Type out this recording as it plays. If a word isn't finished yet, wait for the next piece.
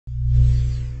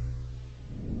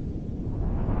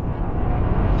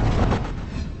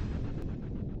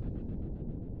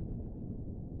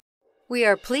We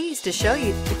are pleased to show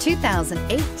you the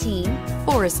 2018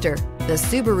 Forester. The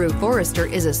Subaru Forester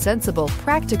is a sensible,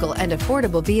 practical, and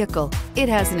affordable vehicle. It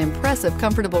has an impressive,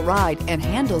 comfortable ride and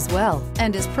handles well,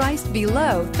 and is priced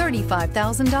below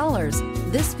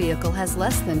 $35,000. This vehicle has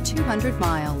less than 200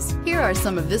 miles. Here are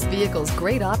some of this vehicle's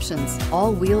great options: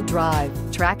 all-wheel drive,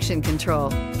 traction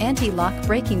control, anti-lock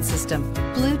braking system,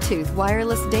 Bluetooth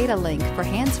wireless data link for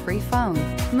hands-free phone,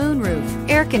 moonroof,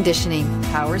 air conditioning,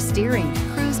 power steering,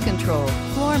 cruise control,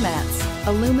 floor mats,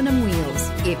 aluminum wheels.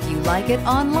 If you like it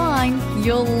online,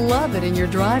 you'll love it in your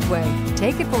driveway.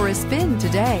 Take it for a spin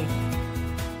today.